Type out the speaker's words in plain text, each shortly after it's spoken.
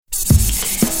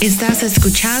Estás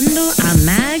escuchando a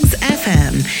Magz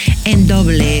FM en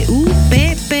WPPM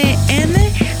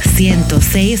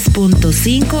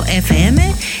 106.5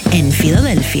 FM en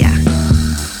Filadelfia.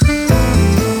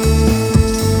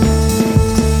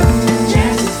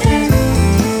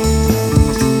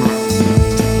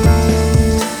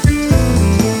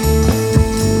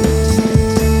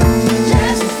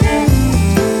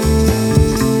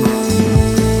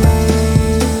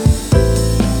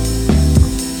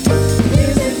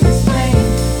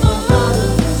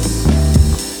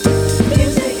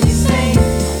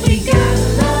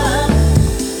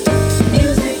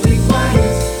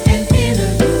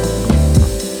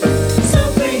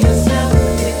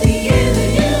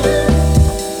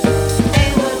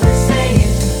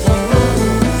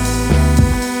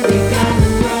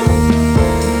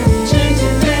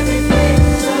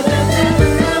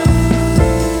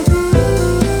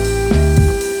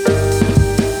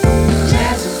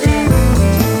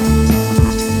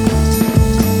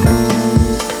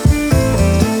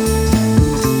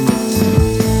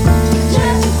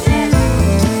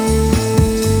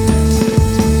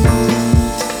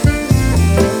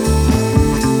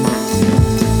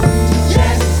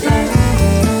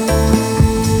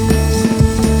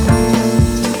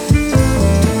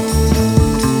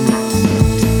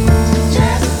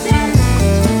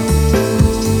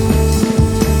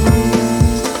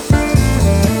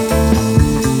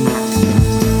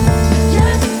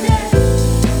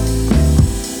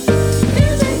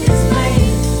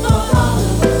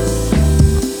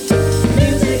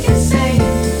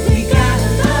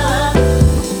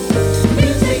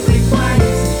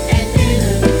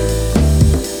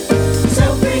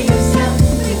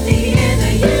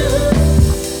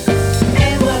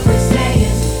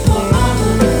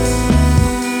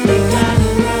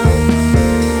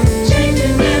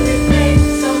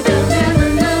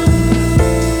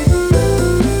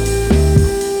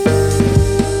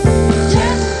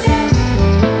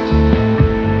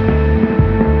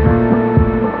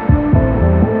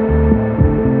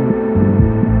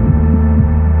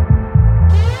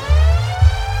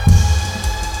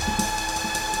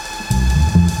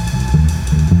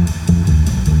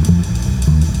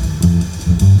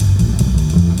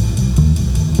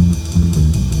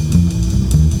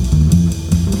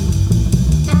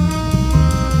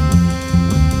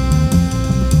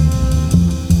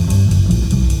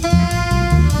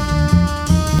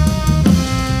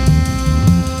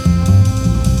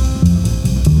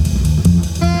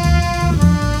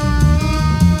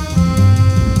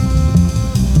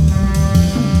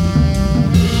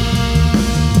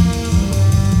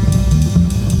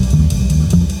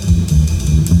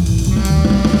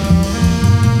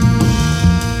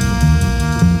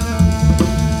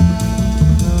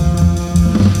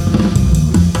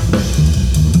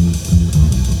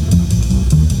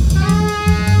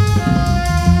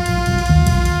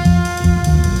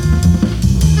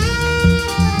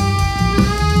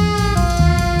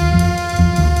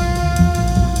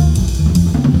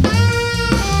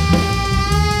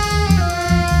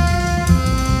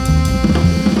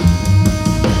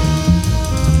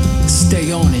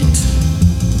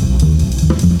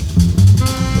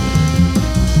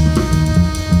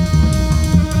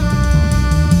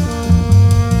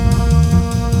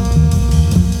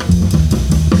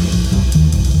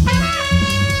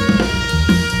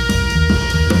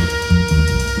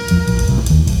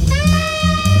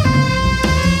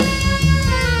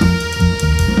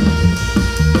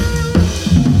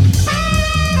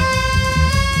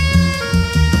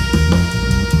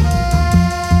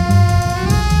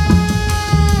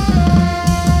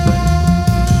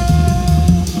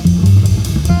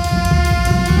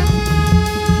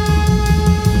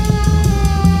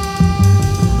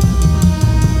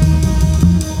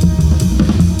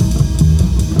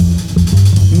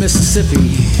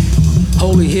 Mississippi,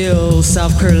 Holy Hill,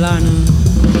 South Carolina.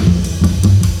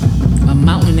 A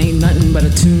mountain ain't nothing but a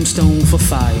tombstone for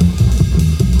fire.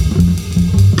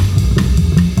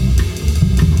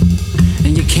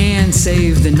 And you can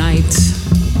save the night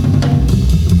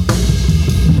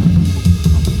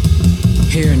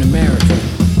here in America.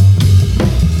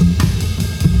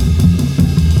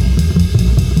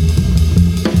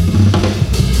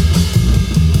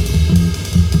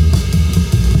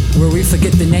 Where we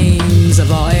forget the names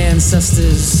of our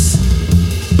ancestors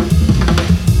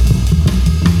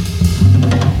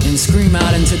and scream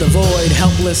out into the void,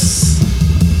 helpless,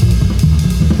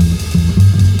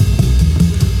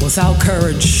 without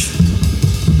courage.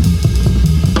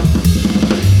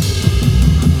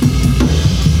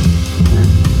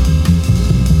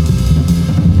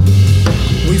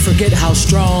 We forget how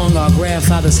strong our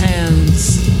grandfather's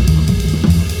hands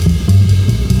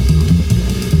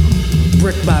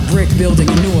brick building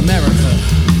a new America.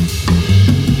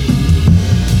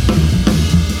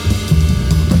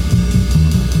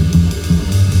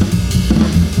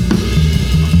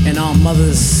 And our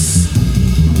mothers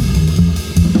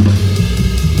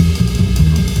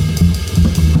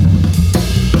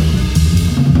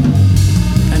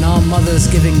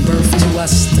giving birth to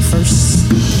us, the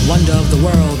first wonder of the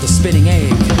world, the spinning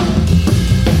egg.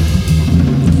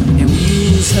 And we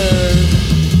use her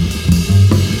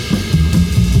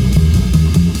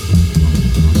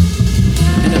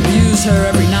and abuse her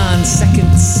every 9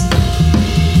 seconds.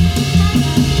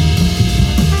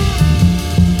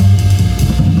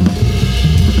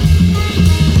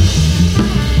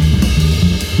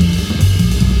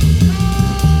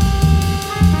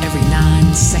 Every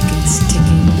 9 seconds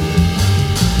ticking.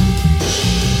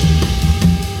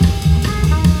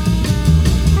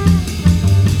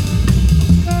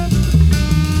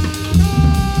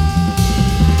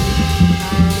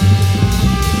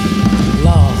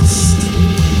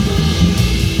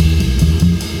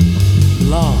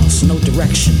 No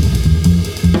direction.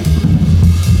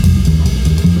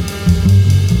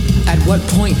 At what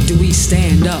point do we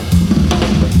stand up?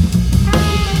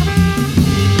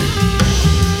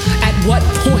 At what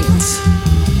point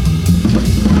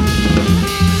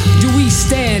do we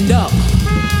stand up?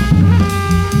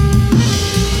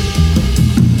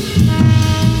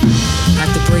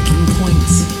 At the breaking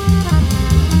point.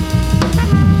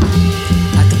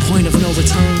 At the point of no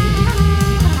return.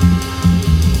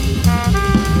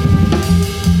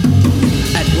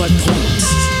 What point?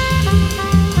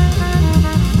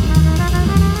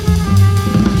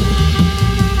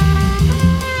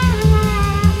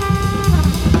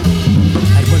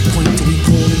 At what point do we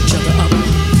pull each other up?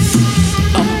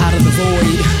 Up out of the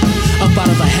void, up out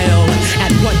of the hell.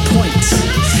 At what point?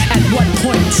 At what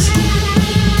point?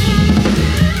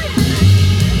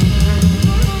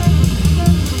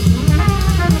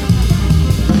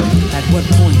 At what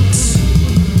point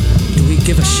do we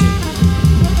give a shit?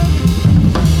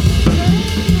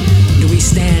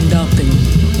 Stand up and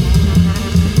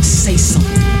say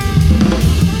something.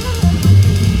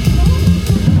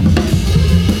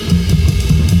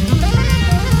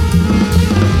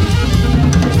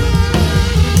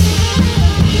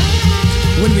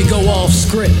 When we go off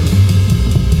script,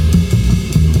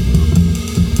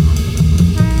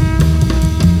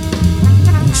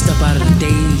 when we step out of the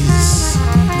daze,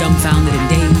 dumbfounded in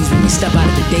daze. When we step out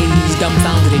of the daze,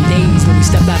 dumbfounded in daze. When we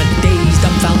step out of the daze,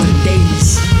 dumbfounded in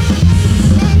daze.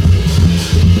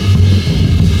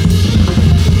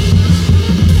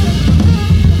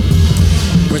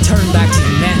 Return back to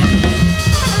humanity.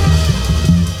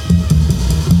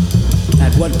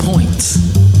 At what point?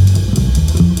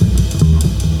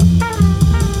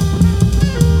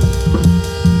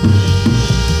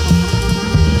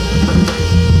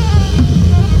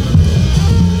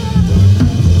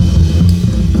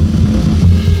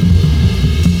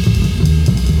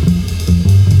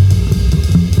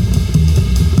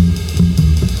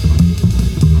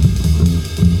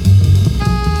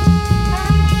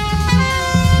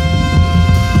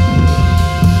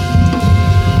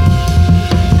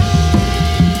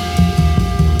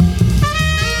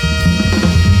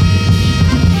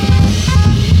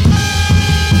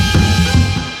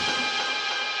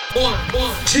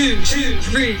 Two,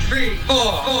 three,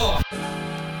 four.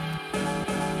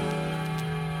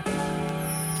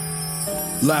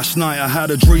 Last night I had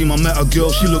a dream, I met a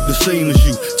girl, she looked the same as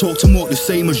you. Talked and walked the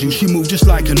same as you, she moved just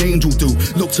like an angel do.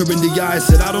 Looked her in the eye,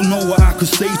 said I don't know what I could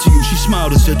say to you. She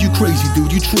smiled and said, you crazy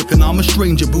dude, you tripping, I'm a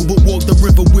stranger boo. But walk the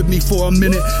river with me for a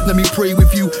minute, let me pray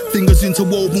with you. Fingers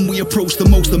interwoven, we approached the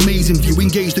most amazing view.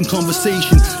 Engaged in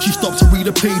conversation, she stopped to read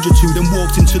a page or two. Then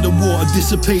walked into the water,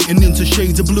 dissipating into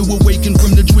shades of blue. Awakened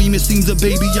from the dream, it seems that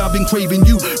baby I've been craving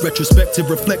you.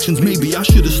 Retrospective reflections, maybe I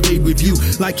should have stayed with you.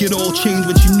 Like it all changed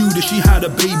when she knew that she had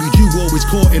a baby Jew. Always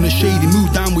caught in a shady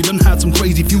mood, down we done had some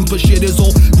crazy feuds. But shit is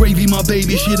all gravy, my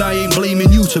baby, shit I ain't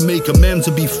blaming you. To make amends,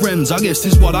 to be friends, I guess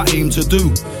it's what I aim to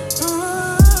do.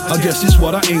 I guess it's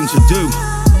what I aim to do.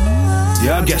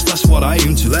 Yeah, I guess that's what I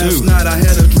aim to do. Last night I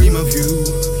had a dream of you.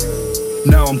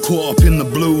 Now I'm caught up in the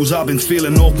blues, I've been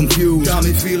feeling all confused. Got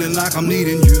me feeling like I'm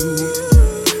needing you.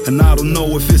 And I don't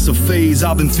know if it's a phase,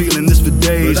 I've been feeling this for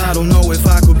days. But I don't know if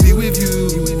I could be with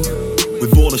you.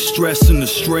 With all the stress and the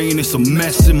strain, it's a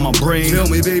mess in my brain. Tell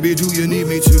me baby, do you need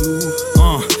me to?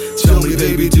 Tell me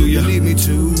baby, do you need me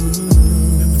to?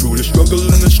 Through the struggle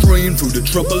and the strain, through the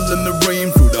trouble and the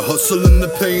rain, through the hustle and the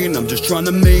pain, I'm just trying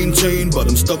to maintain, but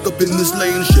I'm stuck up in this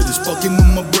lane. Shit is fucking with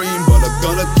my brain. but I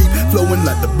gotta keep flowing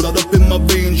like the blood up in my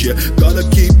veins. Yeah, gotta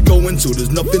keep going till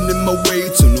there's nothing in my way,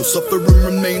 till no suffering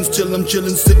remains, till I'm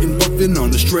chilling, sitting, buffing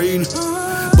on the strain.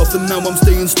 But for now I'm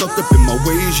staying stuck up in my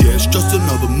ways. Yeah, it's just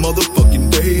another motherfucking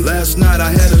day. Last night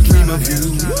I had a dream of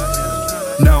you.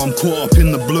 Now I'm caught up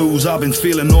in the blues. I've been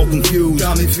feeling all confused.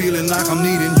 Got me feeling like I'm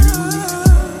needing you.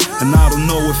 And I don't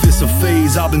know if it's a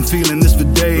phase. I've been feeling this for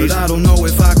days, but I don't know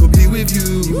if I could be with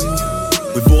you.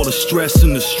 With all the stress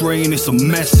and the strain, it's a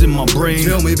mess in my brain.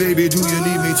 Tell me, baby, do you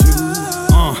need me to?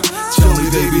 Tell me,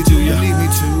 baby, do you need me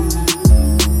to?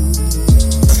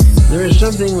 There is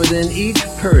something within each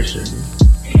person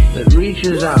that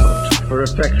reaches out for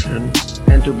affection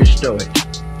and to bestow it.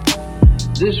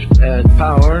 This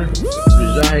power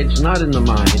resides not in the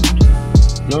mind,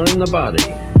 nor in the body,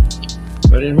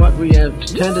 but in what we have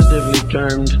tentatively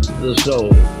termed the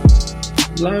soul.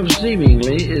 Love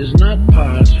seemingly is not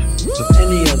part of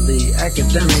any of the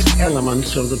academic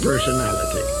elements of the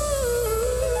personality.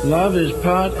 Love is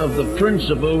part of the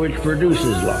principle which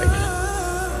produces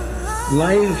life.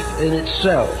 Life in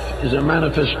itself is a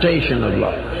manifestation of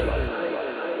love.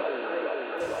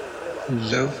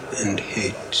 Love and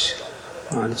hate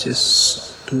are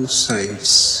just two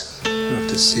sides of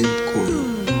the same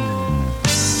coin.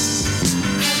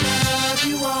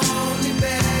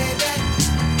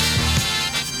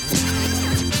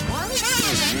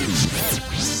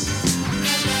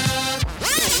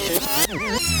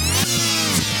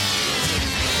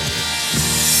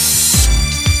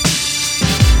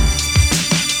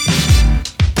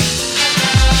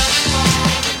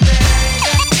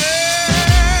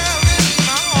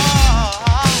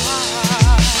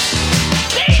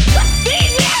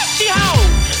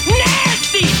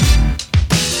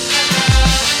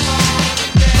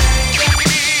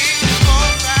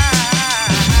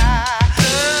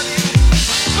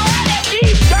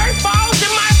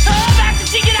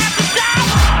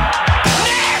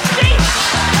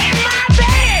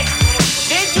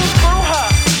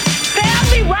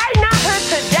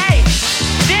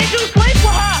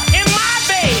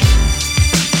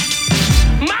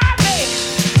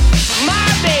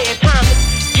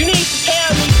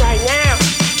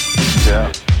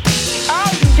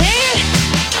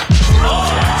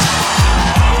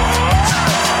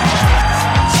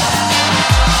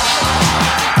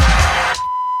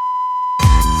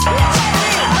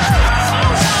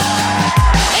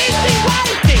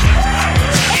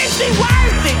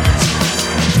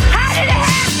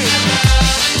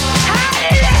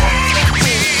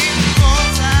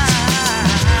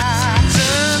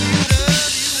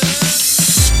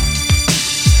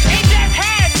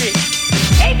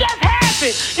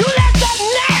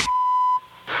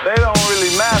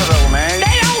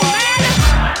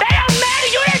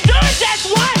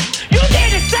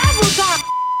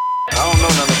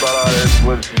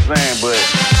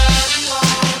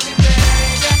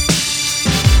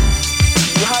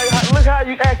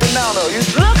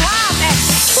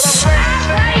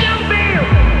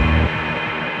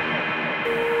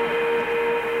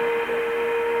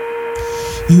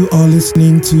 You are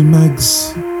listening to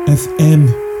Magz FM.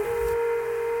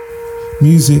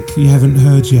 Music you haven't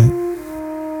heard yet.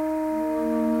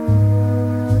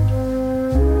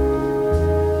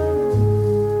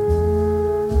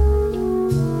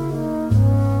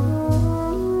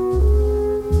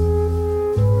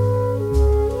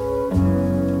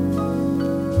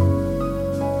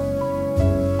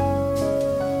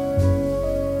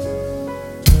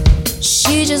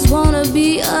 She just wanna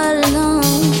be alone.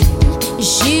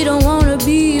 She don't wanna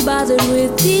be bothered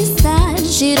with these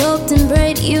thoughts. She'd hoped and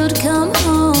prayed you'd come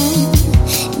home.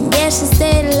 Guess she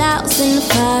stayed lost in the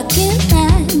parking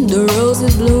lot. The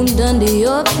roses bloomed under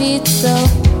your feet, so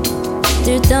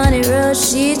through thorny roads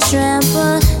she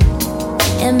trampled,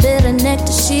 and bitter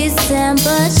nectar she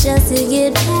sampled just to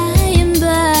get by and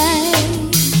by.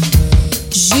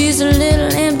 She's a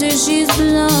little empty, she's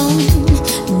blown.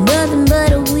 Nothing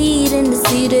but a weed in the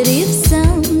seed that you've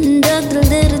sown. Dug a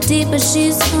little deeper,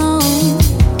 she's home.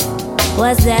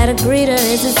 Was that a greeter?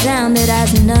 It's a sound that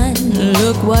has none.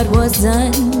 Look what was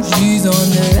done. She's on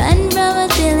the run from a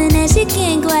feeling that she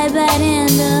can't quite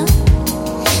handle.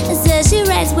 It says she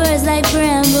writes words like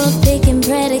bramble, picking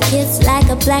predicates like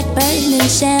a blackbird in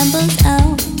shambles.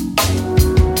 Oh,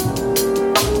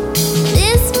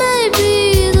 this might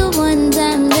be the one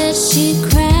time that she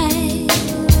cried.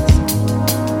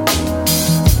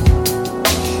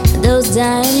 Those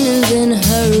diamonds in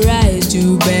her eyes,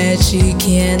 too bad she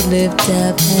can't lift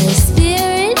up her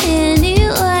spirit any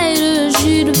wider.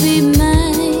 She'd be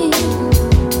mine.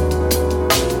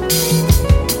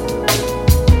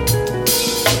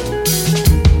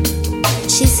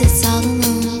 She sits all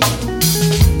alone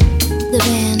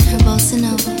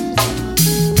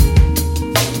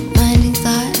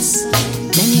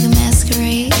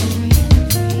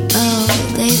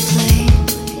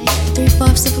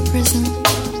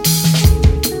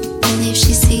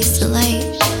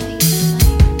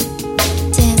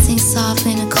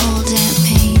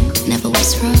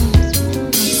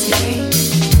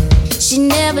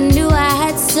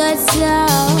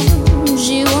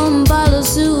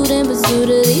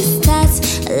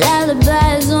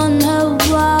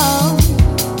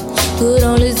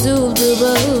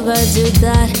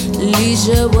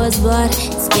t-shirt was bought,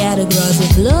 scattered across the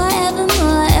floor,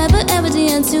 evermore, ever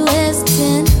too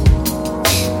hesitant.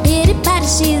 Pity party,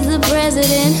 she's the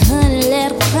president, honey,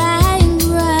 let her cry and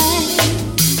cry.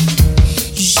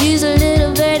 She's a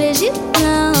little birdie, she's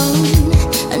flown.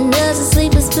 Another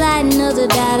sleepless flight, another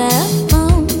died her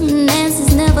phone.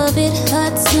 Nancy's never bit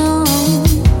Hudson.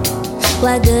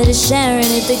 What good is sharing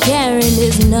if the caring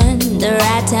is none? The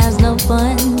right time's no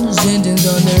fun. Sentence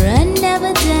on the run,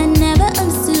 never done, never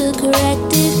understood,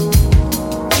 corrected.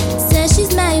 Says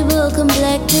she's malleable,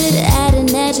 complected, adding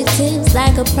adjectives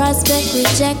like a prospect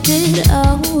rejected.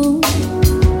 Oh,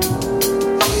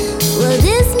 well,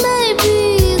 this may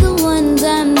be the one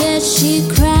time that she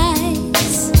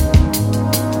cries.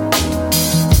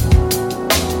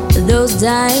 Those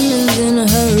diamonds in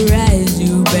her eyes,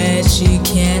 you bet she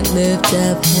can't lift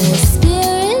up her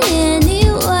spirit any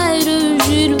wider.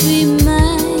 She'd be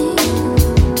mine.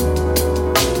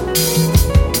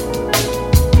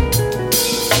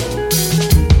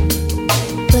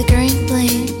 Flickering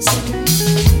flames,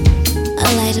 a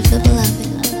light of the beloved.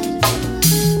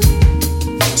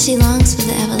 She longs for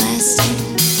the everlasting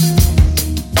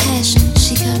passion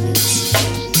she covers.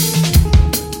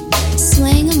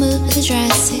 Swing a move with a dry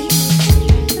stick,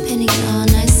 pinning it all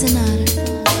nice and honor.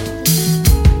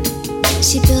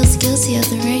 She feels guilty of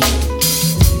the rain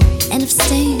and of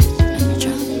stain on the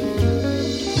drum.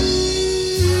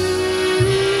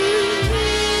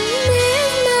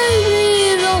 This might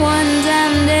be the one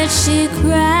time that she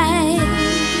cried.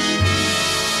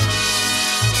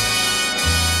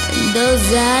 And those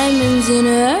diamonds in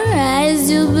her eyes,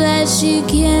 too bad she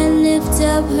can't lift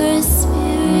up her spirit.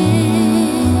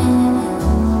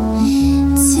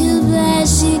 Too bad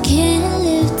she can't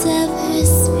lift up her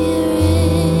spirit.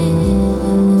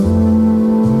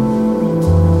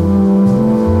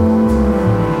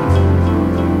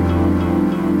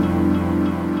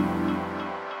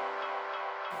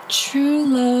 True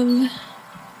love,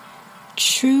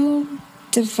 true,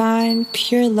 divine,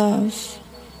 pure love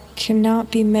cannot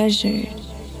be measured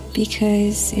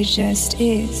because it just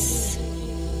is.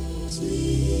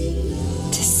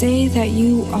 To say that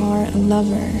you are a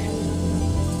lover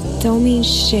don't mean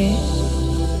shit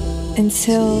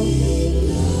until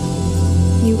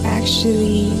you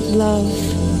actually love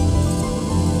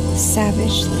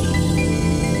savagely.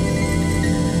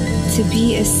 To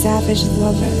be a savage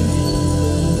lover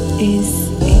is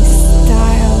a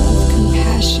style of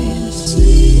compassion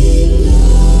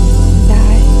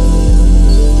that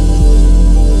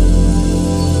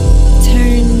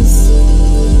turns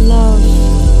love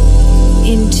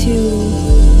into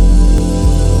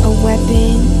a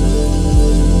weapon.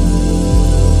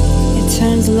 It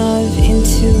turns love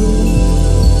into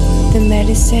the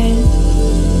medicine,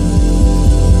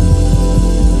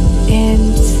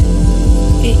 and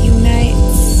it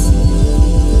unites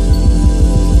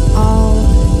all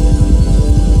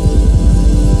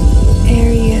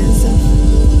areas of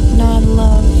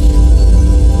non-love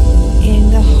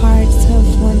in the hearts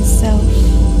of oneself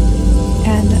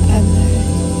and the other.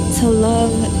 To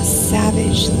love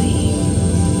savagely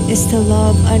is to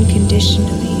love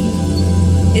unconditionally,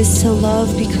 is to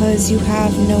love because you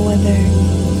have no other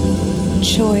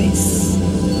choice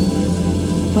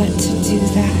but to do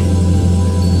that.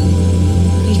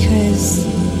 Because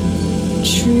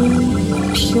true,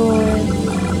 pure,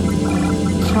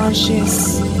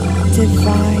 conscious,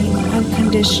 divine,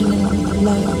 unconditional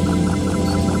love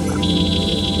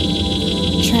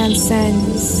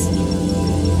transcends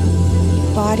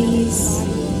bodies,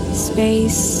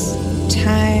 space,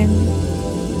 time,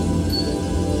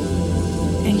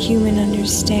 and human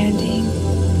understanding.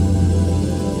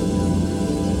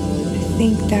 I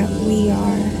think that we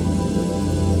are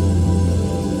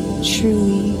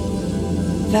truly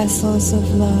vessels of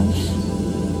love,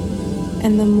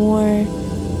 and the more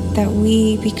that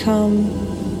we become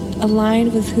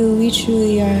aligned with who we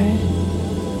truly are,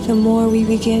 the more we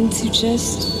begin to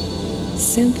just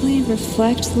simply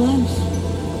reflect love.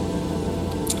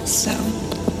 So,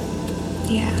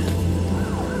 yeah,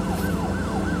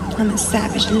 I'm a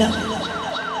savage lover.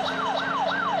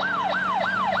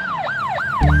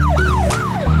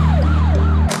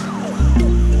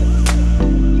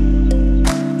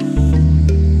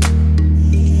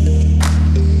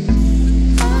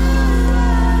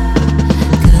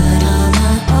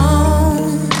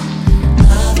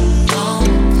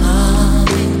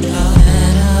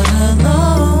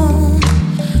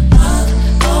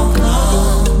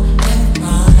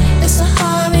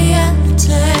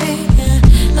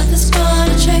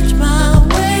 Change my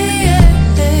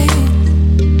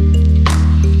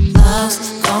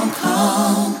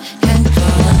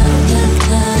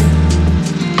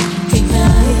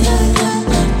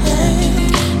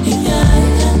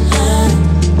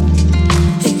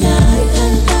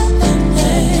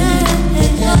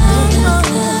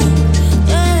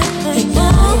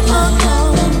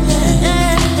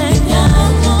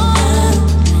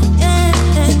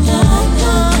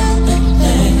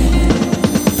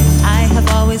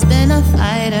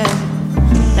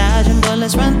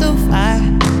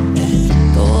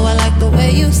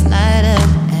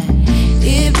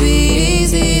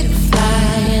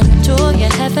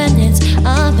independence.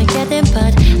 I've been getting,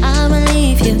 but I'ma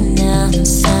leave you now. I'm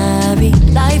sorry.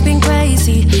 Life been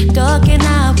crazy, talking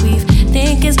how we've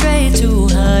think it's great too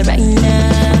hard right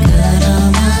now. Good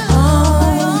on my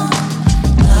own.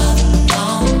 Love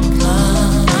don't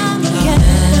come. Get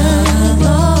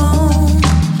alone.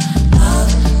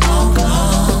 Love don't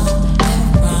come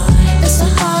and run. It's a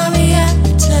hard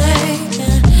reality,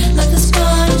 like it's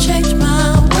gonna change my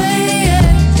way.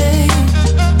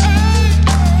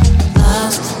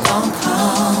 Love don't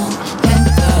come and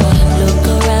go. Look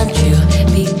around you,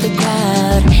 beat the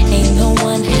crowd. Ain't no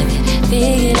one have it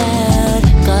figured out.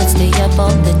 God stay up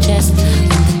on the chest,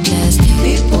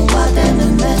 people wild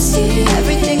and messy.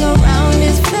 Everything around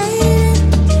is fading.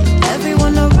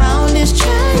 Everyone around is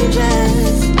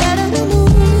changing. Better to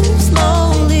move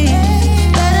slowly.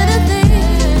 Better to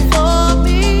think for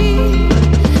me.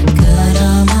 Good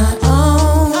on my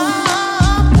own.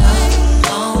 Love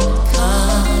don't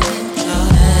come and go.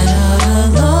 Better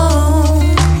alone.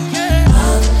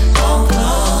 Love don't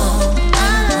come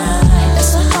and run.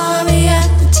 It's a hard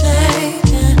reality,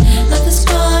 like it's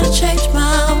gonna change my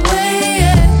way.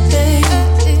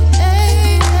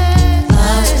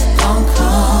 Love don't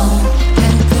come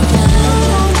and go. Said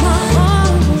love don't come.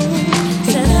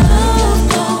 Love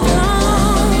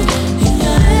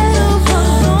don't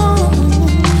come.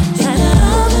 Said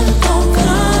love don't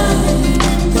come.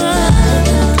 Love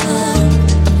don't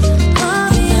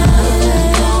come.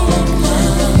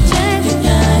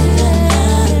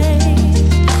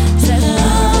 Said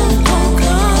love don't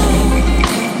come.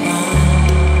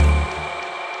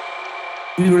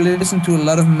 We were listening to a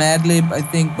lot of Madlib, I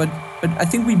think, but I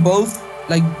think we both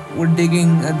like were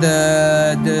digging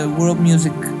the world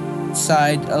music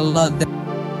side a lot.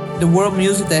 The world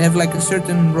music, they have like a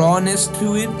certain rawness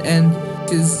to it, and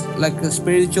it is like a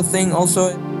spiritual thing also.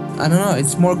 I don't know,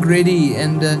 it's more gritty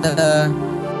and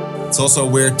It's also a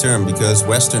weird term because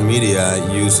Western media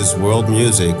uses world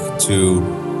music to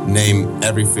name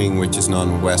everything which is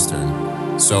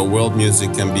non-Western. So world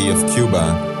music can be of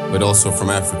Cuba, but also from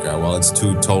Africa. Well, it's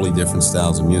two totally different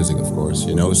styles of music, of course,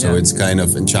 you know? So it's kind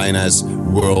of, and China has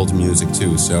world music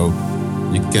too. So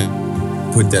you can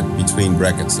put that between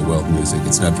brackets, the world music.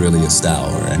 It's not really a style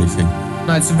or anything.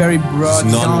 no, it's a very broad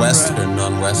It's genre. non-Western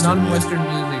Non-Western music.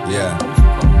 Yeah.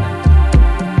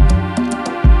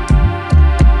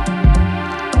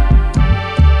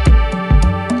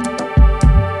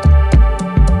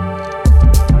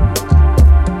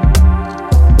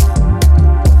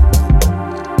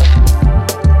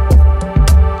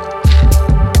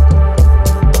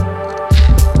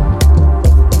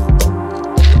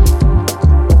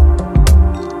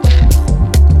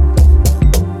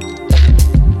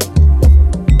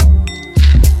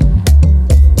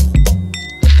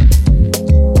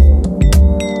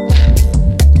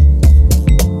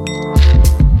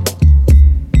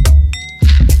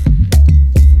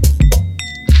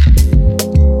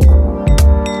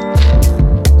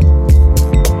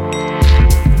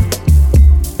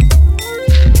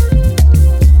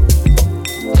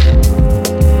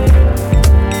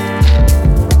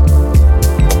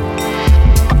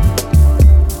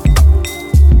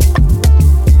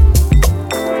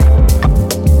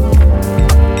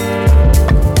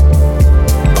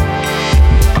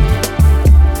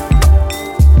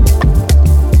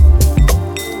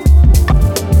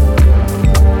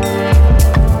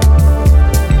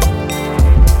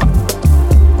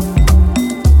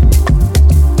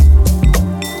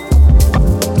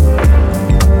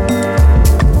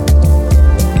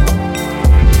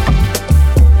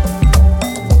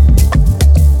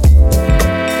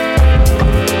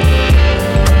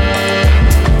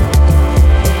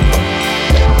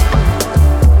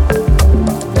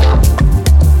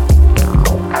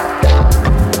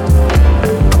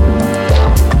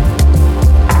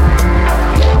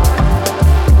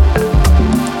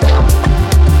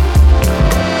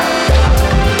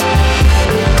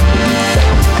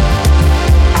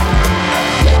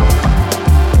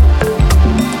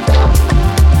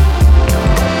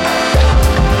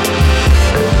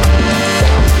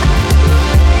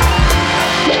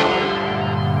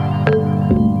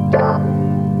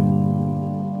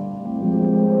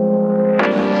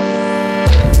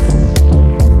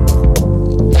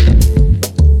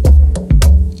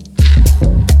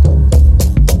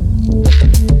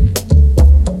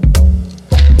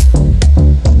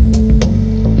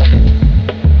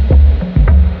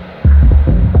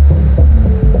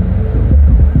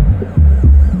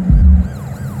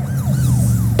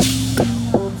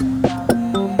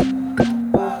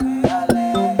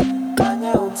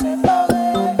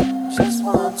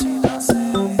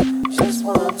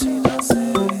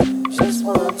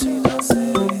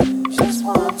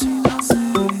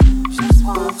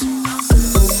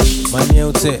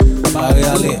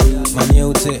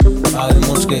 danser, Paris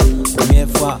monsqué, première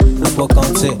fois, nous pas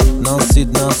compter. Nancy,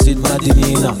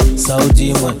 Madinina,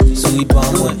 Saoudi, moi, souris pas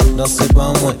moi, danser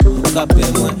pas moi, nous capper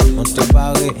moi, on te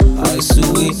parle, Paris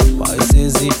souris, Paris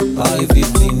saisi, Paris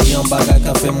vivre, ni en bagay,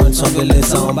 café moi, son belé,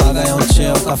 ça en bagay, en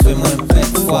chair, café moi,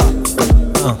 pète fois.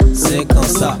 C'est comme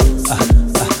ça,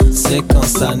 c'est comme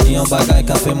ça, ni en bagay,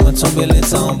 café moi, son belé,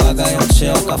 ça en bagay, en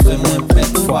chair, café moi,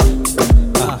 pète fois.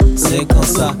 C'est comme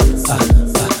ça,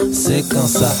 c'est comme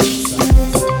ça.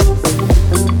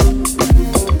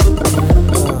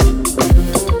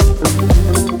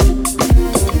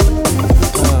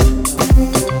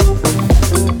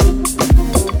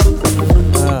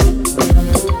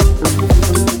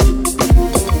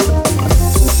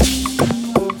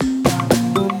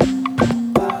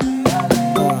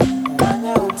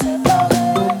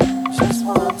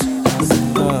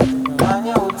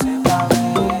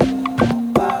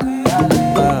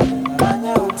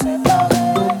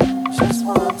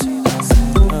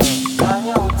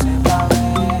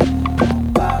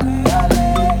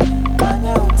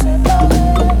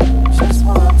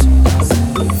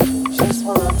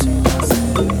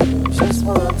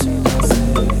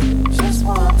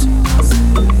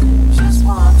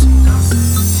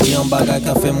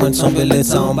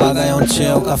 Ça en bagay en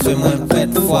chair, café moins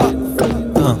pète fois.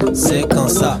 C'est comme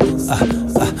ça,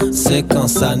 c'est comme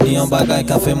ça. Ni en bagay,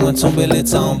 café moins tomber les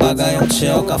temps en bagay en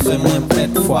chair, café moins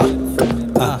pète fois.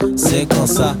 C'est comme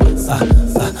ça,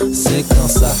 c'est comme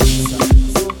ça.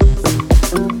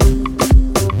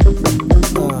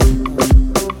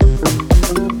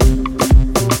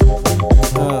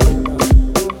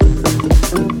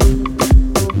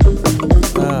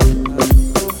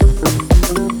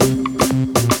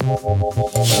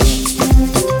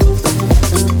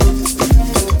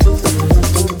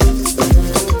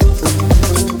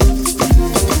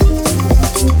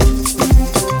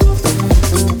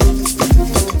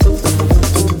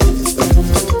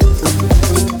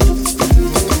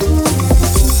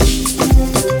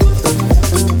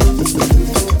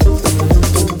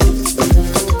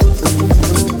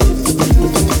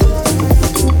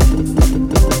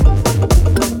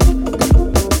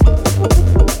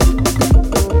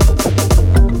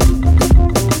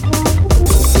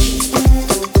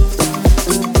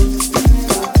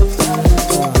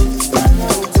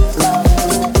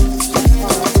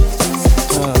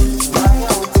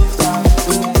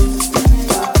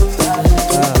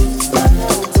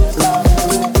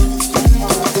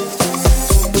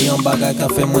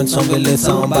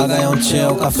 Ça en bagay en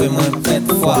chair, café moins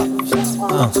pète fois.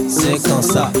 C'est comme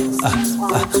ça,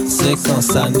 c'est comme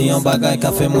ça. Ni en bagay,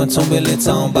 café moins tomber les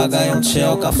temps en bagay en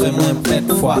chair, café moins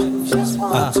pète fois.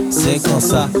 C'est comme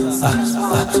ça,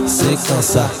 c'est comme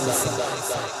ça.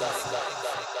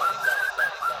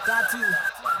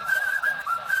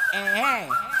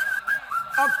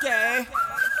 Okay.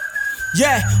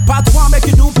 Yeah, part one make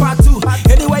you do part two.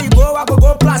 Anywhere you go, I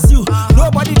go plus you.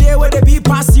 Nobody there where they be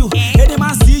past you. Any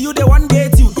man see you, they one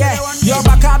date you. Yeah, your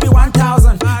back be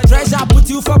 1,000. Treasure put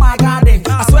you for my garden.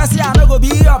 I swear, see I no go be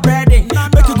your burden.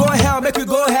 Make you go hell, make you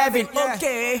go heaven.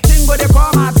 Okay, thing go they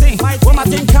call my thing. When my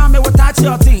thing come, it will touch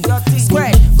your thing.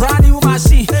 Square, brand new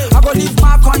machine. I go leave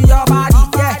mark on your body.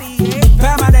 Yeah,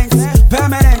 permanent.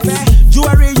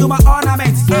 Jewelry, you my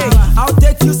ornament. Hey, I'll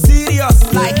take you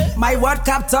serious like my World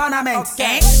Cup tournament.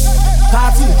 Okay.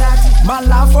 Tattoo, my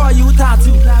love for you,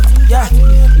 tattoo. Yeah,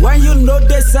 when you know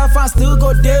they self, I still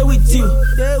go there with you.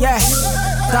 Yeah,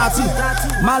 tattoo,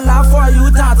 my love for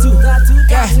you, tattoo.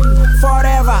 Yeah,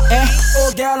 forever, eh?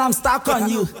 Oh girl, I'm stuck on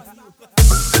you.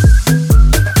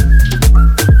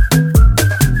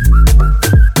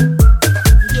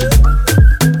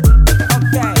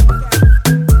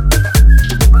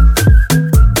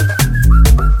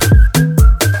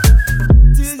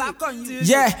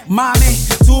 Yeah, mommy,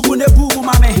 tubune boo,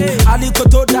 mommy. Ali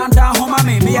koto down, home,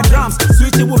 mommy. Me a drums,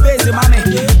 switching with bass, mommy.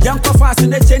 Young fast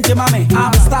in the change, mommy.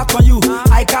 I'm stuck on you,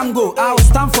 I can go. I'll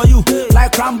stand for you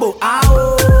like Rambo.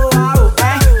 Ow,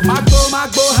 eh?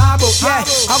 Magbo, habo. Yeah,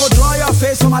 I will draw your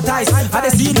face from my thighs. I dey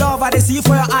see love, I dey see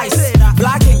for your eyes.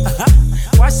 Blacking,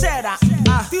 what's that?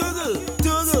 Too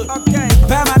good. Okay,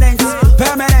 permanent.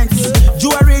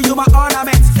 Jewelry, you my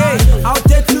ornament. Hey, I'll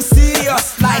take you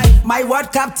serious like my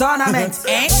World Cup tournament.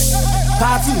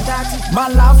 Tattoo, my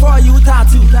love for you,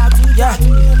 tattoo. Yeah,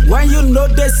 when you know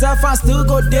they self, I still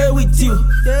go there with you.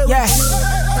 Yeah,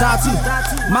 tattoo,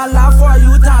 my love for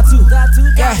you, tattoo.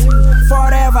 Yeah,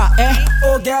 forever, eh?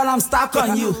 Oh girl, I'm stuck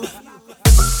on you.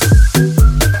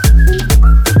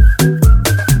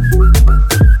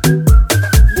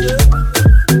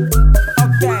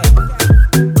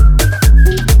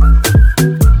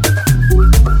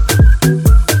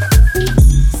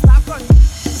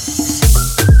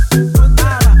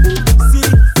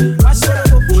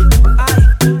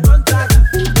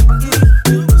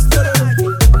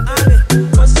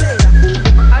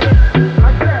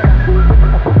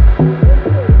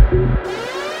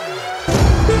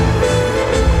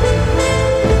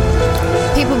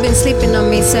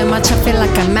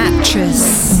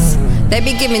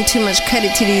 they be giving too much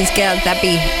credit to these girls that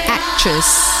be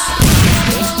actress.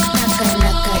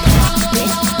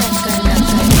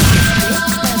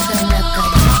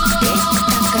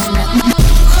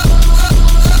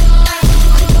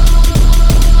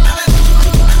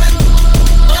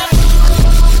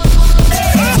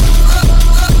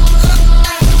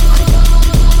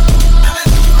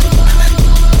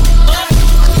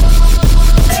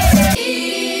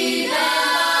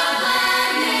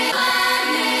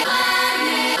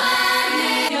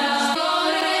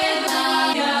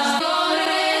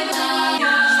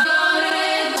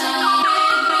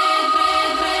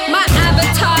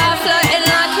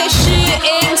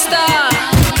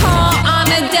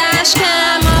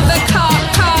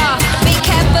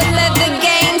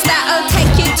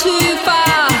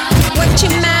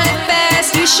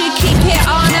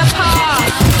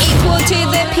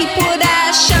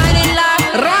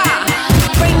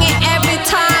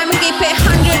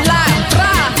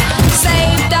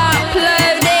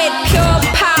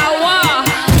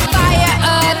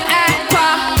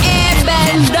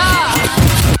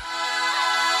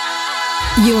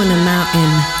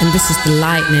 And this is the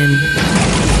lightning.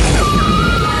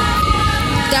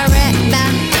 Direct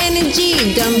that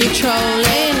energy, don't be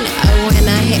trolling. When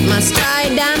I hit my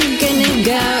stride, I'm gonna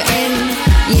go in.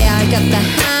 Yeah, I got the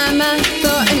hammer,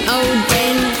 Thor and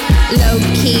Odin. Low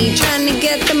key, trying to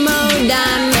get the mode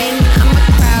I'm in. I'm a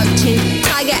crouching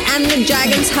tiger and the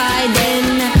dragon's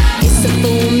hiding. It's a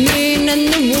full moon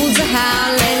and the wolves are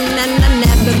howling. And I'll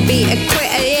never be a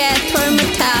quitter, yeah, throw my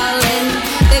towel in.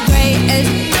 The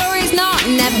greatest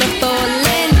never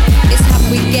falling. It's how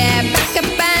we get back up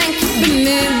and keep it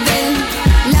moving.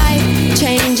 Life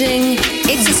changing,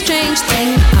 it's a strange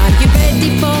thing. Are you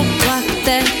ready for what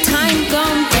the time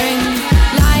gon' bring?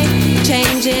 Life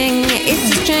changing,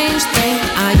 it's a strange thing.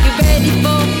 Are you ready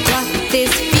for what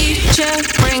this future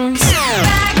brings?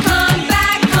 Back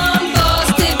home,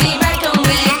 forced to be reckoned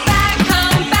with. Back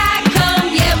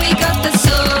home, yeah, we got the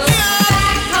soul.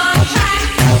 Back on track,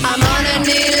 I'm on a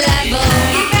new level.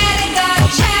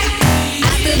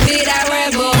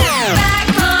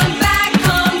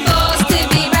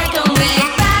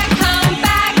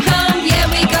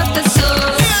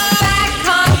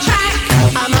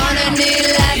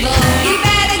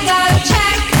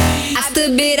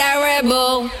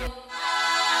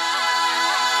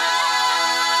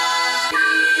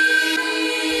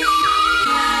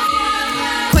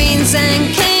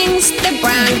 And kings, the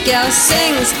brown girl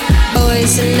sings.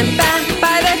 Boys in the back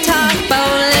by the top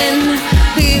bowling.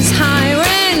 Who's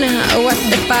hiring? What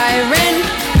the firing?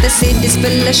 The city's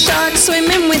full of sharks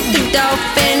swimming with the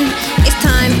dolphin. It's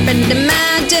time for the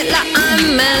magic like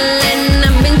I'm Merlin.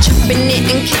 I've been chopping it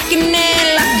and kicking it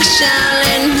like a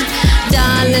Shaolin.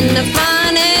 Darling, the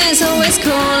fun is always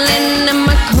calling. And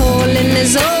my calling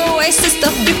is always to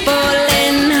stop you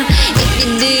falling. If you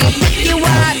do, pick you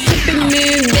up, keep it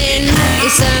moving.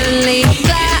 It's only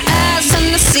glass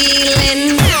on the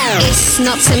ceiling. It's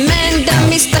not cement, don't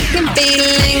be stuck in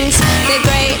feelings. The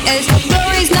greatest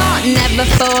glory's not never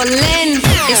falling.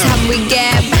 It's how we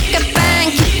get back up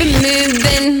and keep it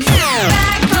moving.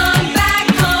 Back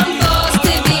home, forced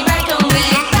to be reckoned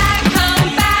with. Back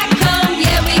home,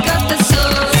 yeah, we got the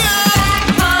soul. Back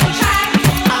on track,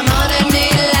 I'm on a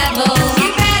new level. You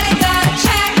better go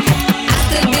check, I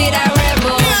still be that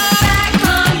rebel. Back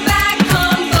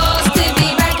home, forced to be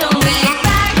reckoned with.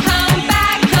 Back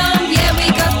home, yeah, we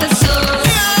got the soul.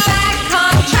 Back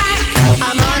on track,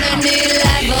 I'm on a new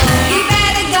level. You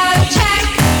better go check,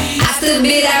 I still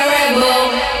be that rebel.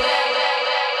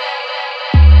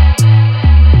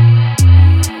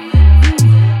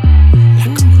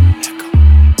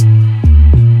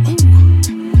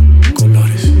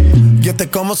 Yo te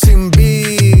como sin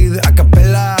vid, a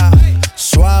capela,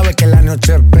 suave que la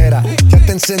noche espera. Ya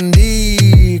te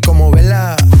encendí como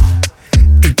vela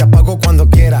y te apago cuando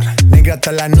quiera. Negra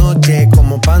hasta la noche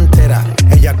como pantera.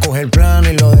 Ella coge el plano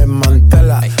y lo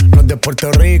desmantela. No es de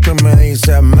Puerto Rico y me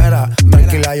dice mera.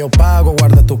 Tranquila, yo pago,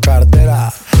 guarda tu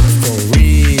cartera. For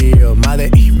real,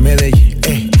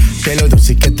 Medellín, que lo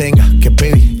dulce que tenga que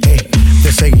pedir,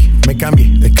 te seguí, me cambié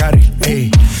de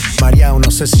carril, María, no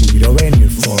sé si lo venir.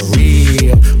 For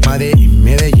real,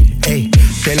 Medellín,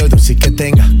 que lo dulce que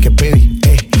tenga que pedir,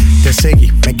 te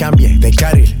seguí, me cambié de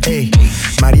carril,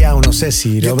 María, no sé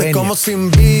si lo venir. Yo te como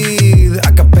sin vid,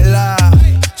 a capela,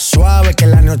 suave que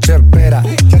la noche espera.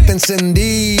 Ya te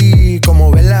encendí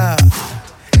como vela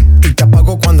y te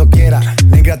apago cuando quiera.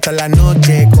 Negra hasta la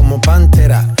noche como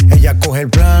pantera. Ella coge el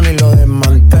plano y lo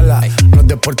desmantela. No es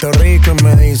de Puerto Rico y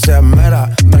me dice mera.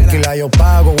 Tranquila, yo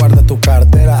pago, guarda tu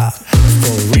cartera.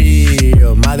 For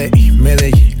real,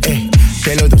 Medellín,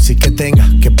 que lo dulce que tenga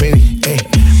que pedir,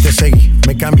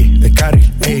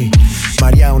 carril, ey.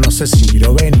 María, no sé si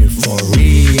quiero venir for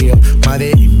real.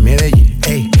 Madrid, Medellín,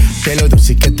 ey. Te lo doy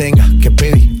si que tenga que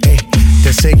pedir, ey.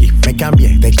 Te seguí, me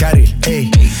cambié de carril,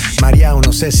 ey. María,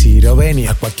 no sé si quiero venir.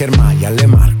 A cualquier malla le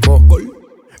marco.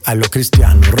 A lo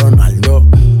Cristiano Ronaldo.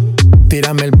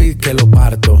 Tírame el beat que lo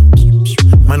parto.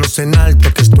 Manos en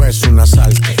alto, que esto es un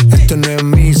asalto. Esto no es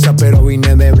misa, pero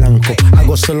vine de blanco.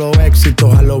 Hago solo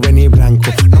éxitos a lo Benny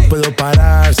Blanco. No puedo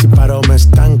parar, si paro me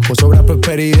estanco. Sobra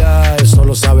prosperidad, eso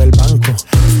lo sabe el banco.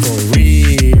 For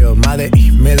real,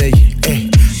 Medellín, ey.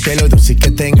 Te lo doy si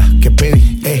que tenga que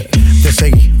pedir, ey. Te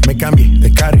seguí, me cambié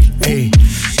de carril, ey.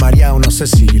 María, no sé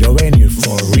si quiero venir.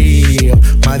 For real,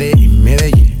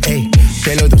 Medellín, ey.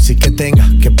 Te lo doy si que tenga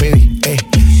que pedir, ey.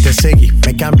 Te seguí,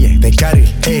 me cambié de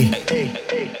carril, ey.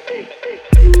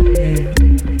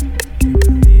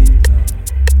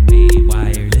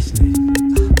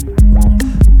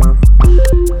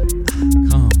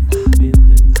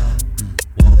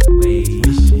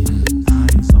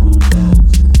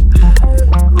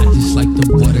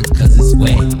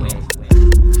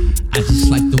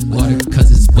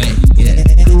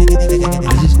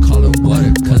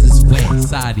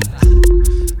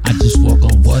 I just walk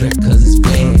on water cause it's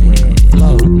wet.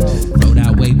 Flow, road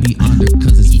out way beyond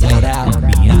cause it's wet out and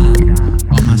beyond.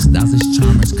 All my styles is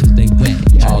charmers cause they wet.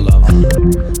 All of them.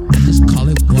 I just call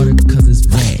it water cause it's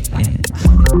wet.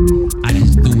 I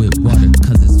just do it water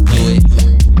cause it's wet.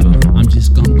 I'm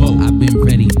just gon' go, I've been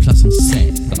ready plus I'm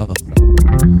set.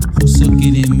 Who's still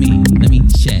getting me? Let me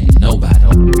check. Nobody.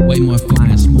 Way more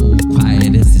flying smooth,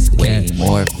 quiet as this cat.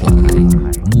 More fly.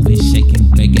 Moving, shaking,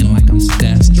 begging like I'm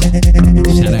Steph.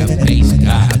 Shout out bass guy,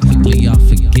 how quickly y'all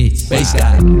forget. Bass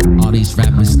guy. All these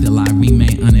rappers still I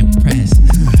remain unimpressed.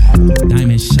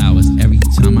 Diamond showers every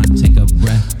time I take a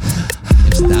breath.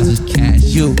 If styles is cash,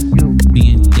 you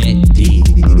being dead deep.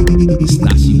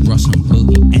 Stashy brought some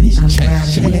boogie and it's check.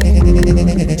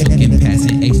 Took it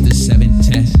passing H to 7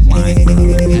 test. At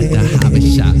the hobby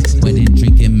shop, sweating,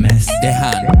 drinking mess. They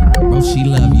hot. Bro, she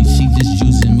love you, she just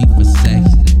using me for sex.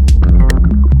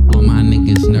 All my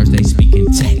niggas nerds, they speaking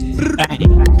tech.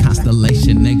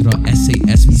 Constellation negro,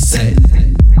 SAS me set.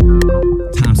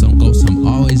 Time zone goes, I'm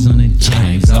always on the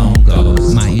time zone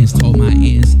goes. My ends told my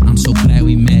ends, I'm so glad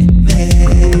we met.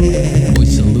 Boy,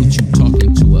 salute you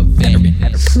talking to a vet.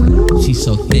 She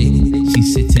so thick, she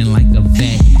sitting like a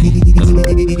vet.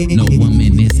 No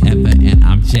woman is ever an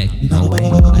object. No way.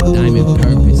 A diamond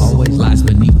purpose always lies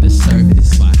beneath the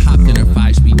surface. So I hopped in her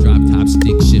 5-speed drop top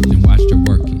stick shift and watched her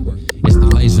work it. It's the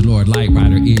Laser Lord Light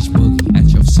Rider Ish Boogie at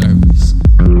your service.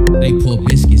 They pull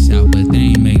biscuits out, but they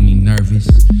ain't make me nervous.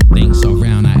 Things so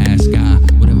round, I ask God,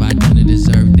 what have I done to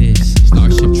deserve this?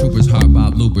 Starship Troopers,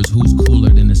 hardball bloopers, who's cooler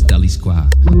than the Stelly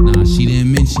Squad? Nah, she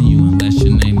didn't mention you unless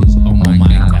your name is Oh My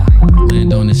God.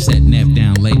 Land on the set, nap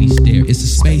down, lady stare, it's a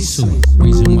spacesuit.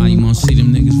 Reason why you won't see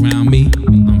them niggas round me?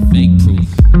 I'm fake proof.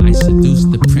 I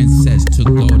seduced the princess, took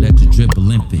gold at the Drip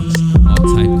Olympics.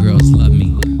 All type girls love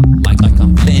me, like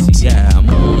I'm fancy. Yeah,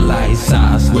 moonlight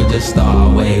sauce with the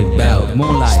star wave belt.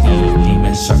 Moonlight,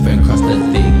 demon surfing across the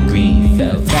thick green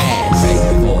felt. Fast, pray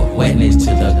for witness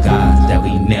to the gods that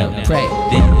we knelt. Pray,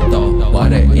 then throw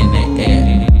water in the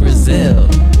air. Brazil,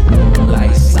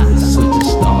 moonlight sauce with the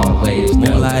star wave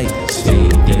belt. Moonlight,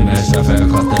 demon surfing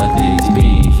across the thick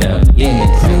green felt. Yeah,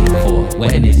 pray for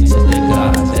witness to the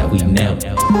gods that we knelt.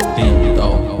 Then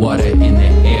throw water in the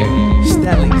air.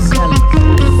 Stelly.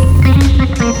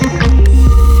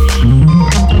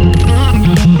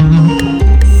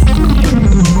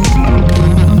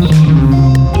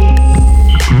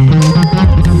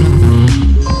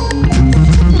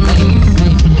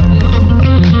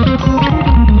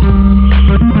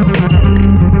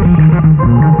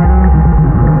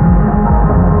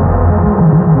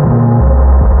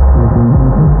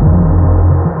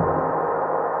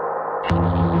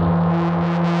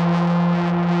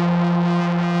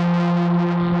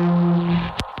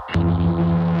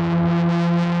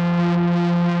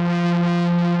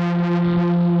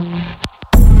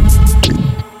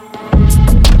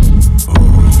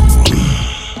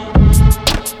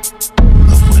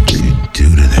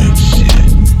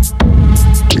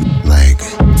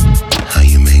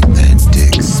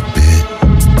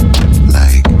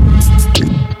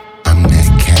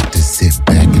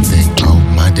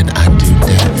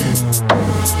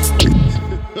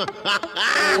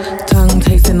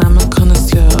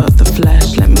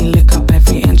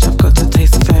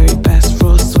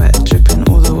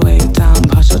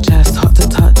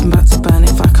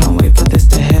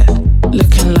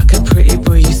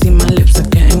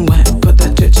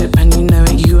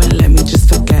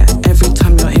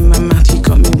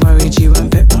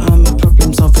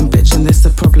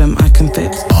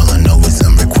 fix. All I know is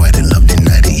I'm requited, love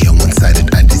denied it, yeah,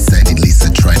 one-sided. I decided,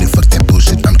 Lisa tried it, fuck that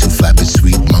bullshit. I'm too flabbish,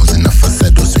 sweet moans enough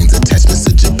falsetto, strings attachments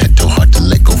to Geppetto, hard to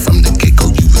let go from the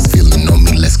get-go. You was feeling on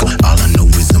me, let's go. All I know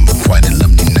is I'm requited,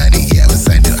 love denied it, yeah,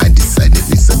 one-sided. I decided,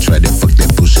 Lisa tried it, fuck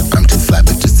that bullshit. I'm too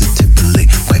flabbish, just to titillate,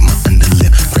 bite my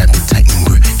underlip, grab it tight and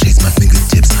grip, chase my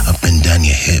fingertips up and down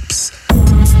your hips.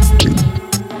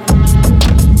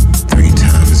 3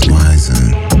 times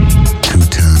wiser, 2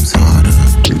 times harder,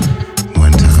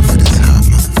 1 time for this hot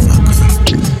motherfucker.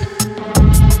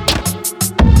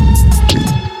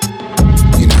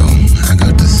 You know, I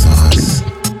got the sauce.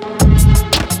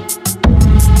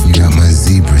 You got my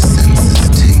zebra senses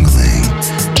tingling,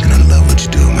 and I love what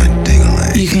you do with my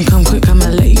ding-a-ling. You can come quick, I'ma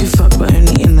let you fuck, but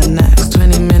only in the next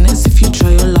 20 minutes. If you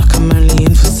try your luck, I'm only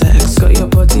in for sex. Got your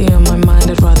body on my mind,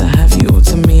 I'd rather have you all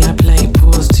to me. I play,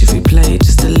 pause to replay,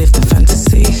 just to live the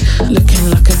fantasy. Looking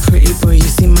like a pretty boy, you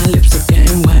see my lips are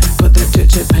getting wet. Got that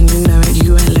drip and you know it,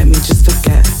 you ain't let me just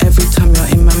forget. Every time you're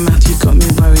in my mouth, you got me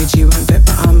worried, you won't bet.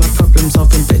 But I'm a problem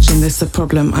solving bitch, and this a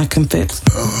problem I can fix.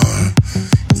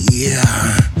 Yeah,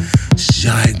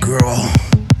 shygirl,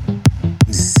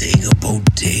 Zega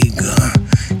Bodega,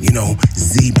 you know,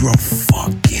 zebra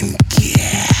fucking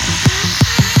cat.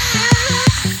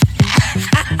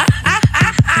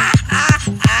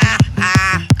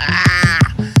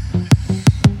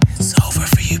 It's over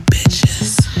for you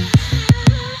bitches.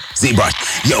 Zebra,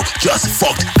 yo, just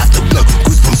fucked after blood,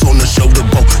 goosebumps on the shoulder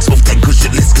bone. Smoke that good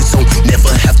shit, let's get on.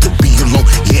 Never have to be alone.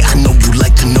 Yeah, I know you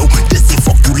like to know. Does he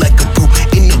fuck you like a bro?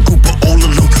 In a group or all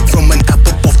alone? From an app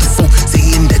up off the phone,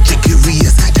 saying that you're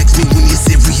curious. Text me when you're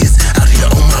serious. Out here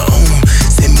on my own,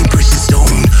 send me precious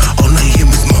stone. All I hear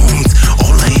is moans,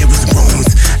 all I hear is groans.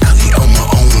 Out here on my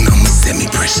own, I'm a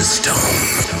semi-precious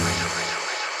stone.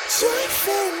 So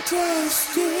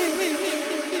fantastic.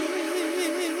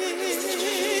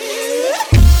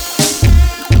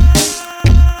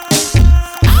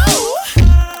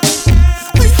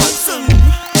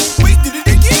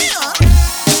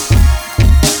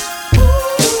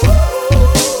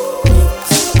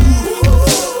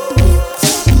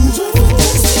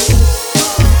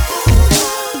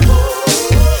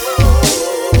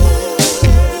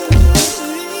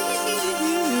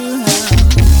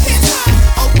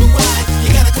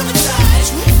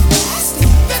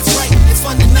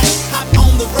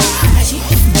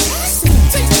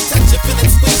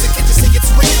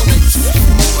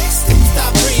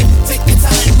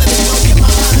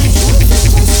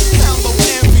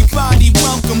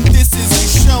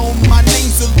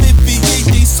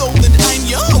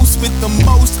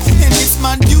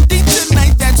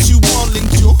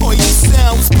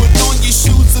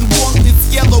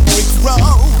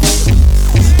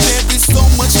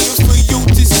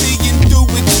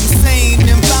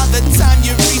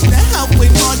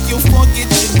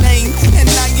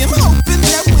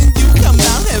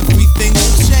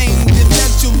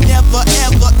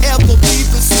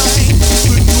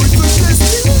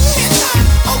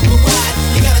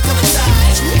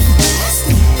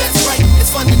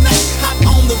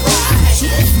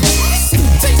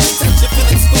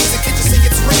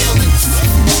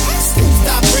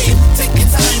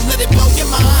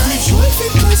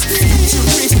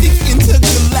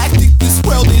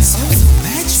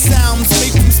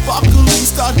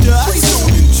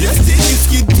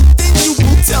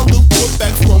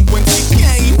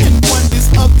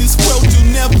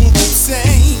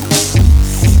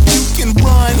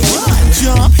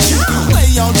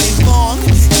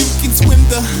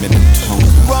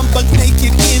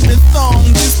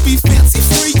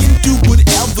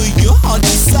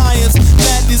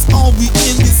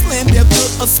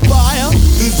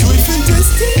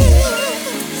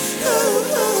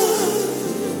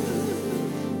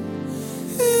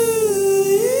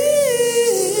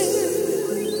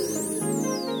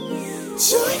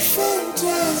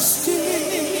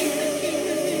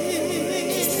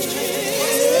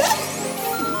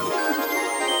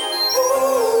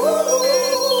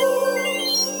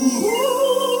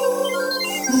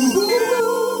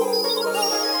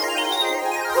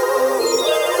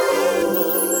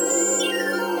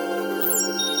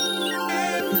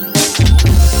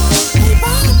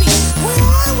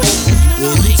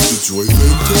 Joy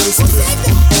Fantastic.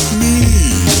 Me.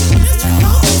 I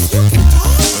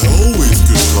always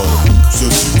could talk,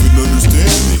 just you couldn't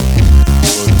understand me.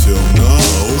 Until now.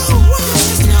 Oh, wow,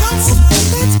 Mr. Katz.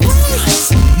 That's great.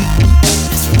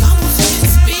 Mr. Katz can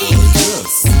speak.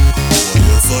 Yes. Why,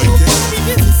 yes, I can. Bobby,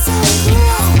 this is so cool.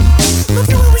 Look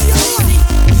at where we are.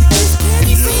 There's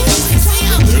Candy Sam. I see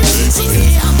him. There's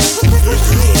Sam. Look at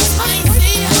her. I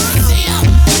see him.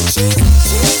 She's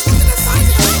looking at the size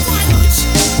of my language.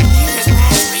 Here's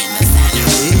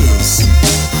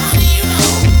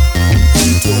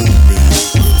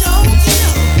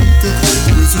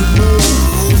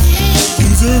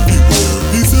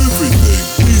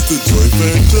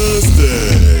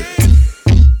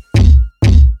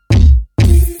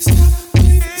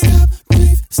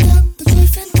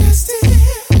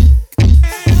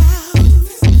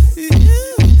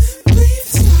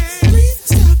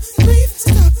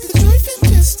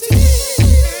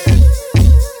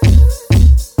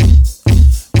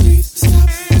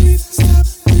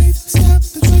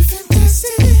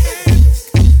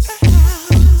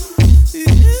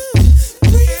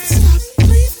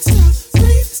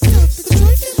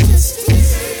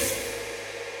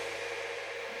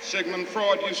Sigmund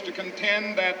Freud used to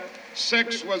contend that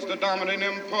sex was the dominant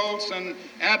impulse, and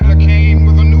Adler came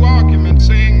with a new argument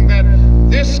saying that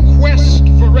this quest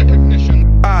for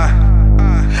recognition.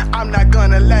 I'm not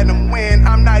gonna let them win.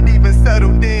 I'm not even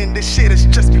settled in. This shit has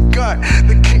just begun.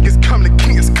 The king has come, the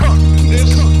king has come.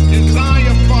 This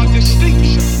desire for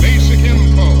distinction, basic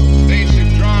impulse,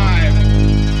 basic drive.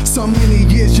 So many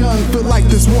years young, feel like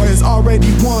this war is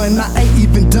already won. I ain't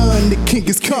even done, the king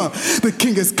has come, the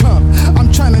king has come. I'm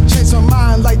trying to change my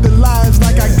mind like the lives,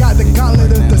 like I got the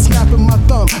gauntlet of the snap of my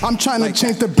thumb. I'm trying to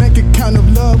change the bank account of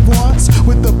loved ones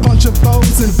with a bunch of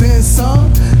foes and then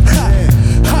some.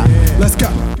 Let's go.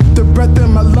 The breath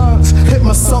in my lungs hit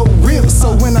my soul real.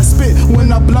 So when I spit,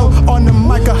 when I blow on the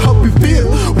mic, I hope you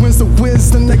feel. When's the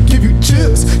wisdom that give you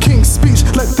chills? King's speech,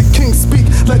 let the king speak,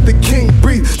 let the king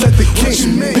breathe, let the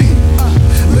king be.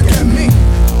 Look at me.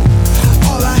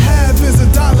 All I have is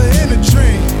 $1 and a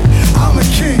dream. I'm a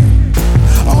king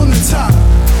on the top.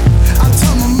 I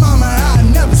told my mama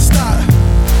I'd never stop.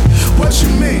 What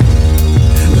you mean?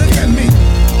 Look at me.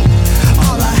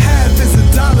 All I have is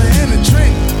 $1 and a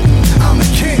drink. I'm a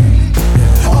king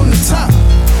on the top.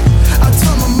 I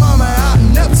told my mama I'd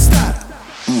never stop.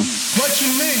 What you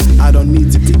mean? I don't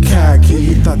need to be cocky.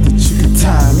 You thought that you could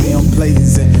tie me, I'm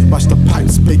blazing. Watch the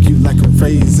pipes bake you like a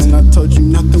raisin. I told you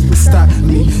nothing would stop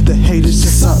me. The hate is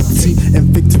just salty,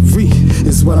 and victory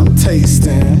is what I'm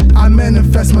tasting. I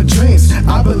manifest my dreams.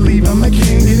 I believe I'm a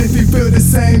king. And if you feel the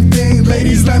same thing,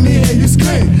 ladies, let me hear you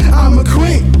scream. I'm a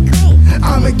queen.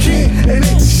 I'm a king, and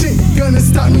ain't shit gonna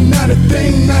stop me, not a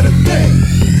thing, not a thing.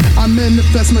 I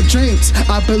manifest my dreams,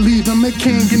 I believe I'm a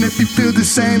king, and if you feel the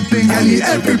same thing, I need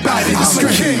everybody to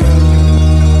scream.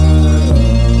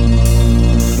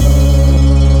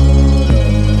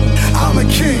 I'm a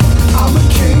king. I'm a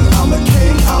king, I'm a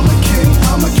king, I'm a king,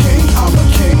 I'm a king, I'm a king, I'm a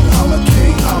king, I'm a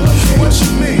king, I'm a king. What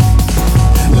you mean?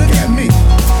 Look at me.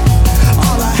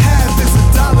 All I have is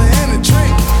 $1 and a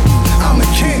drink. I'm a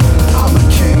king, I'm a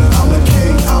king, I'm a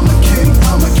king, I'm a king,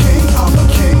 I'm a king, I'm a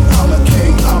king, I'm a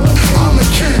king, I'm a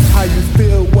king. How you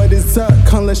feel? What is up?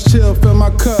 Come let's chill, fill my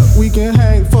cup. We can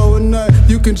hang for a nut,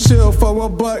 you can chill for a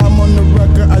buck. I'm on the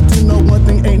record, I do know one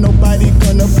thing, ain't nobody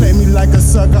gonna play me like a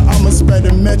sucker. I'ma spread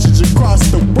a message across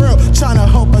the world, tryna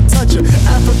hope I touch her.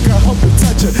 Africa, hope I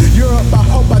touch her. Europe, I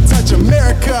hope I touch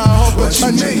America, I hope I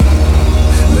touch her.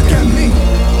 Look at me.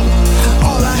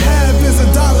 All I have is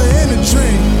 $1 and a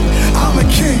dream. I'm a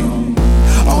king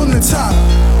on the top.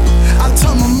 I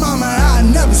told my mama I'd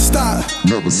never stop.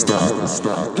 Never stop. Never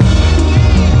stop.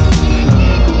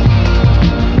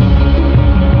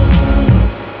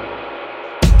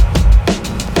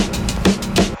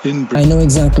 I know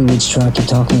exactly which track you're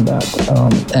talking about,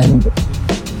 and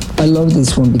I love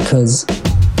this one because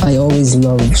I always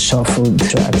love shuffled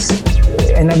tracks.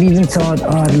 And I've even thought,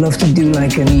 I'd love to do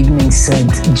like an evening set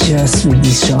just with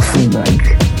this shuffled,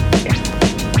 like.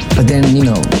 But then, you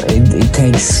know, it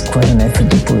takes quite an effort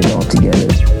to put it all together.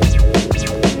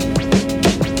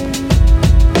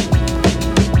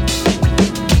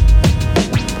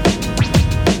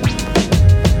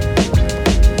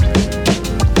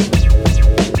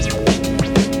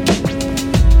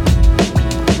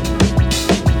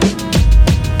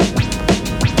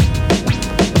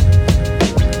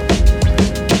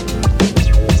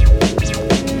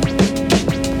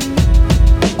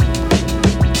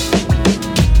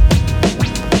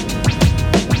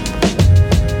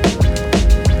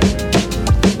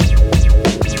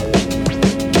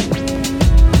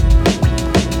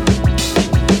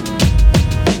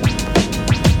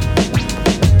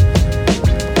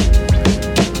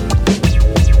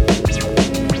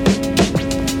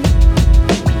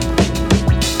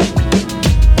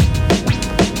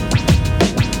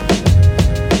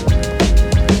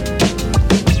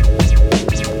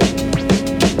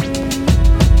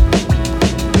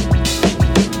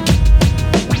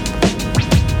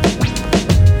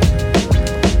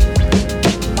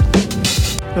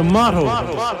 Motto.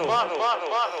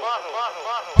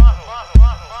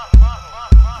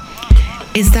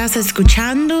 Estás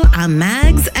escuchando a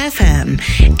Magz FM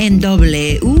en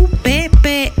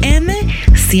WPPM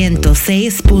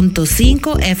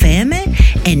 106.5 FM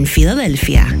en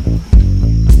Filadelfia.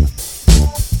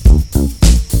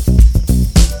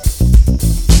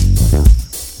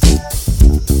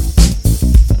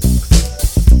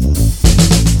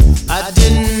 I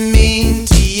didn't mean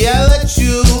to yell at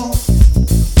you.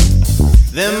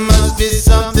 There must be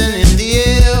something in the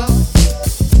air.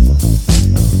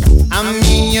 I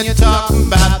mean, you're talking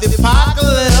about the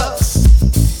apocalypse.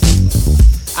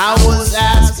 I was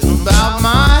asking about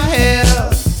my hair.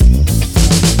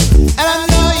 And I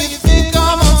know you think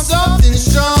I'm on something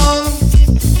strong.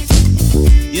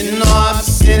 You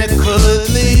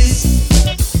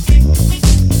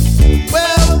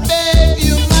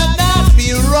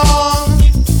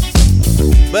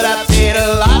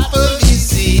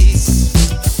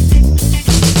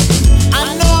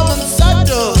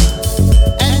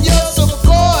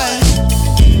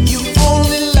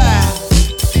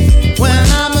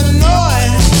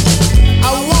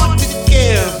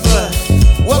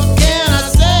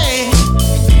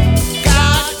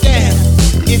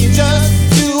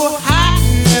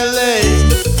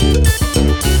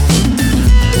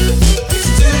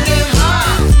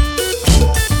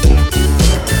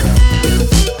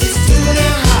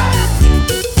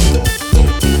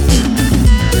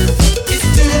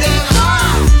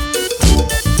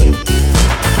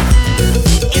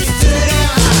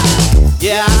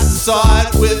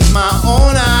with my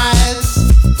own eyes.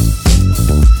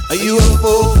 A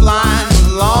UFO flying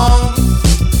along,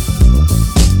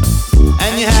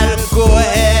 and you had to go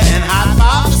ahead and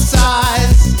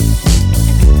hypothesize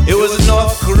it was a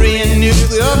North Korean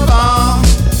nuclear bomb.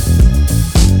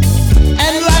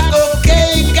 And like,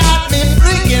 okay, you got me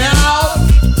freaking out,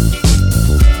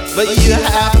 but you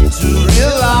have to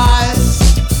realize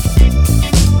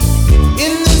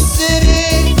in this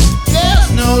city there's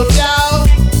no doubt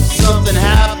something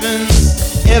happens,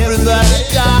 everybody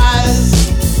dies.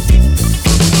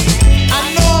 I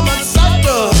know I'm a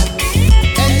psycho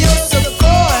and you're so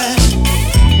coy.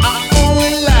 I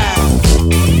only laugh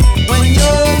when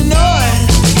you're annoyed.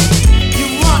 You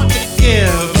want to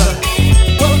give,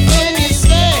 what can you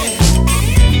say?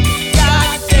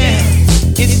 God damn,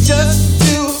 it's just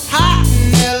too hot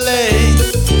in LA.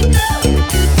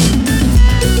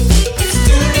 It's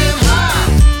too damn hot.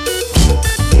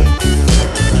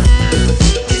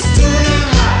 It's too damn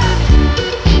hot.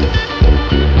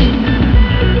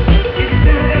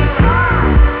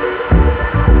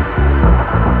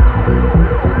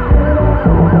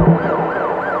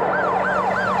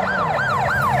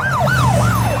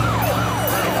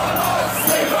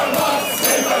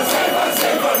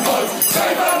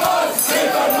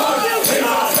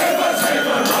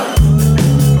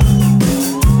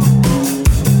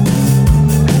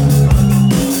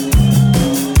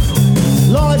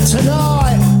 Live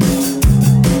tonight.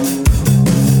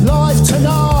 Live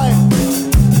tonight.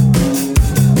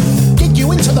 Get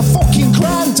you into the fucking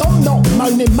ground. I'm not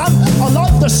moaning, man. I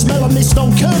like the smell of mist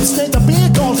on curbs near the beer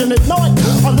garden at night.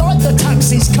 I like the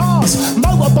taxis, cars,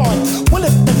 motorbike. Well,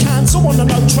 if the cancel on the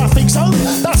no traffic zone,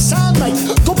 that's sound, mate.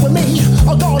 Good with me.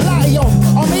 I got a latte on.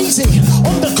 I'm easy.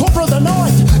 On the cover of the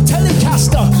night.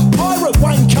 Telecaster, pirate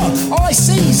wanker,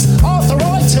 ICs,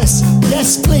 arthritis.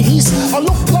 Yes, please. I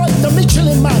look like the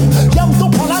Michelin man. Yummed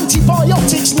up on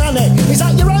antibiotics, nanny. Is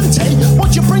that your auntie?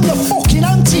 What'd you bring your fucking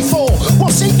auntie for?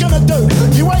 What's he gonna do?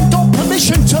 You ain't got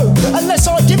permission to, unless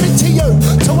I give it to you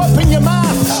to open your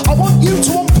mouth. I want you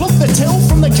to unplug the till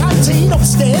from the canteen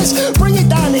upstairs, bring it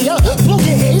down here, plug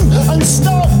it in, and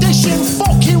start dishing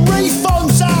fucking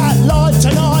refunds out. Live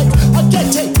tonight. I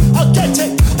get it. I get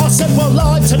it. I said, well,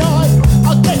 live tonight.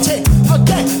 I get it. I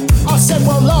get it. I said,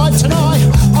 well, live tonight.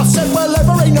 I said, well,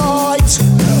 every night.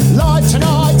 Live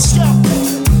tonight.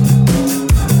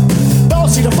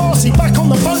 Darcy to Farsi, back on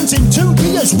the phones in 2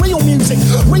 years. Real music,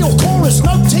 real chorus,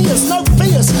 no tears, no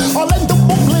fears. I'll end up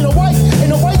bumbling away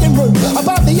in a waiting room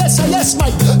about the SAS,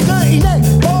 mate. Dirty neck,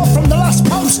 bar from the last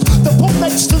post. The pub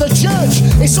next to the church.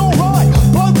 It's alright,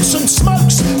 blokes and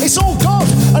smokes. It's all God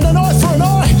and an eye for an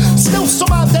eye. Still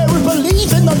some out there who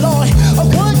believe in the lie. And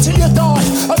work till you die.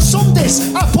 And some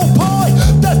this apple pie.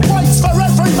 Death waits for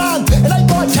every man. It ain't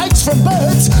like cakes from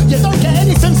birds. You don't get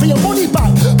anything for your money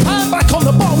back. Pound back on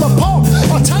the bottom of pop.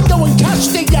 I tango and cash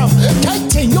dig yam. Cake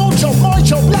tin, your job, my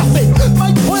job, laughing.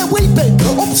 Mate, where we been?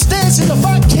 Upstairs in the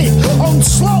back kid. On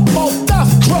slop mob,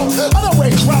 daft crop. I don't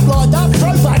wear crap like that.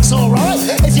 Throwback's alright.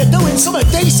 If you're doing something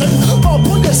decent, but I'll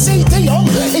put your CD on.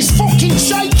 It's fucking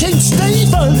Shaking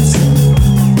Stevens.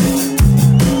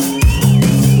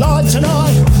 Live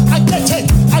tonight. I get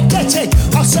it. I get it.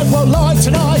 I said, well, live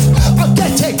tonight. I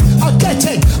get it. I get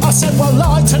it. I said, well,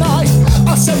 live tonight.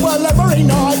 I said, well, every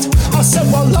night. I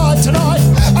said, well, live tonight.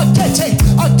 I get it.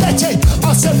 I get it.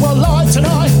 I said, well, live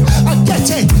tonight. I get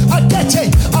it. I get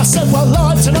it. I said, well,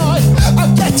 live tonight. I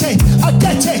get it. I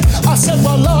get it. I said,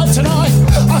 well, live tonight.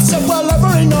 I said, well,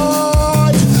 every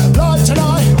night. Live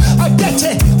tonight. I get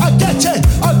it. I get it.